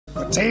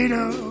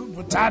Potato,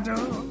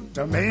 potato,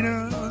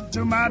 tomato,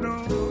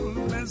 tomato,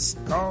 let's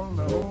call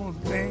the whole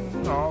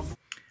thing off.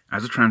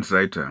 As a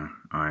translator,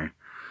 I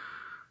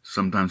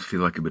sometimes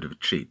feel like a bit of a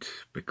cheat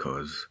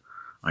because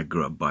I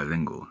grew up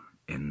bilingual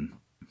in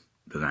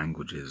the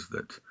languages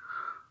that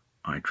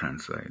I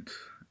translate.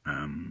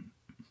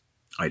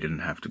 I didn't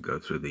have to go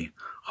through the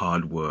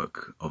hard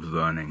work of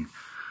learning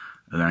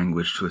a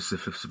language to a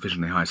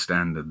sufficiently high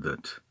standard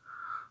that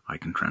I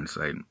can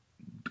translate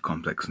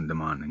complex and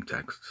demanding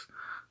texts.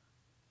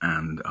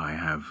 And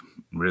I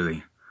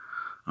really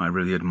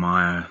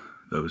admire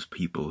those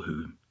people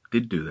who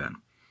did do that,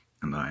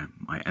 and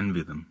I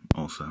envy them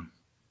also.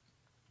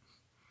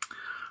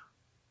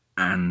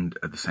 And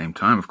at the same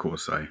time, of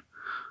course, I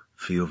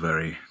feel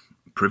very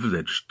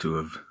privileged to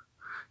have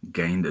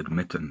gained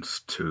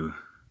admittance to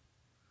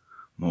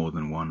more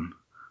than one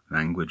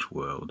language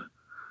world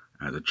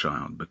as a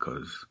child,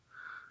 because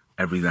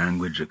every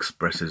language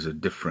expresses a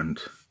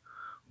different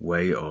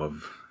way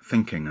of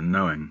thinking and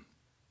knowing.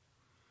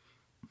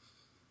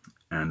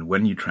 And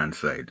when you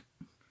translate,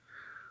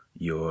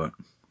 you're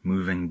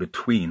moving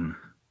between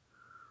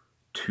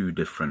two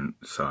different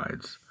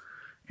sides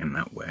in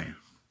that way.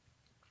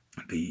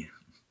 The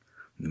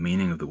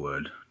meaning of the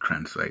word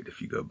translate,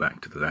 if you go back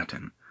to the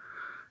Latin,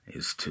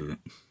 is to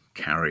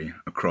carry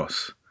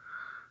across,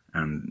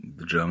 and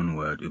the German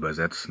word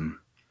übersetzen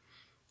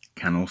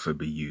can also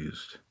be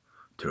used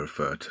to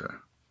refer to,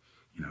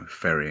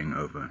 ferrying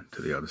over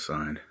to the other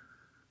side.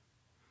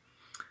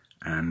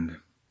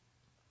 And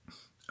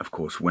of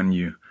course, when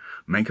you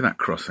make that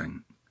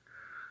crossing,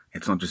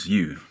 it's not just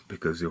you,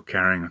 because you're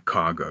carrying a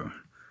cargo.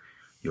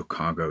 Your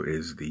cargo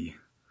is the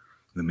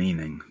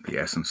meaning, the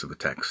essence of the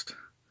text.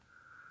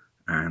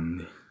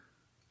 And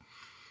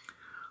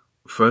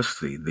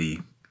firstly,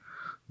 the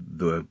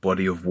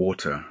body of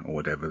water or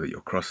whatever that you're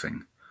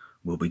crossing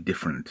will be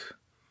different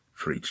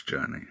for each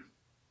journey.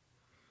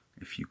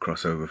 If you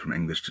cross over from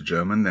English to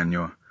German, then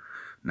you're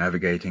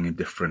navigating a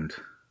different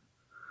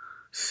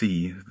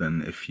sea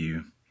than if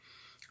you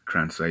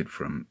translate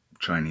from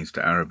Chinese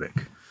to Arabic.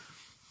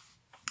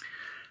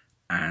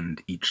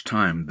 And each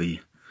time the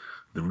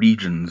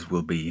regions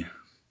will be,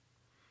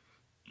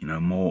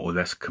 more or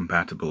less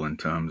compatible in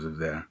terms of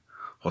their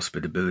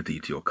hospitability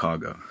to your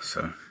cargo.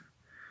 So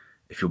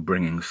if you're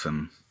bringing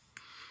some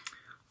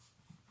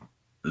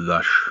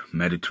lush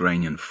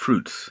Mediterranean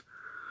fruits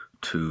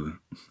to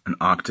an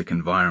Arctic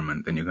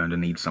environment, then you're going to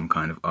need some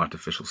kind of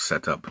artificial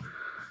setup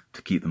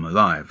to keep them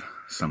alive,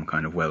 some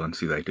kind of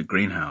well-insulated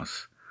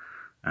greenhouse.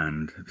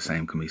 And the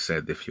same can be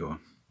said if you're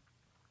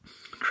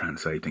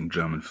translating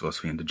German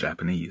philosophy into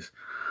Japanese.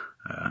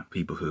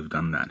 People who have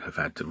done that have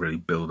had to really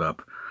build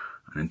up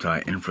an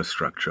entire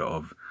infrastructure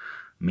of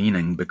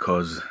meaning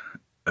because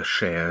a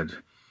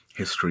shared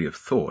history of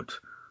thought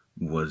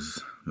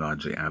was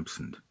largely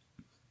absent.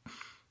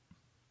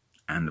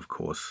 And of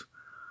course,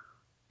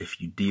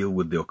 if you deal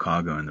with your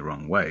cargo in the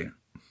wrong way,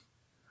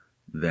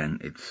 then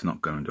it's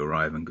not going to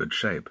arrive in good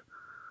shape.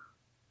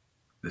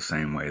 The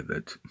same way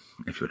that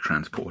if you're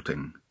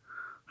transporting,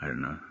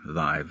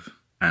 live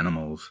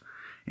animals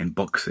in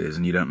boxes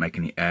and you don't make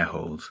any air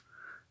holes,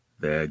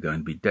 they're going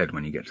to be dead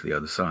when you get to the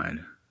other side.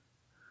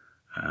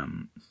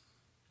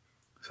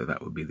 So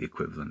that would be the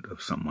equivalent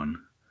of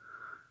someone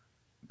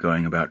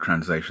going about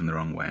translation the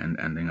wrong way and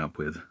ending up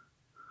with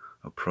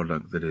a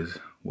product that is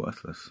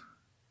worthless.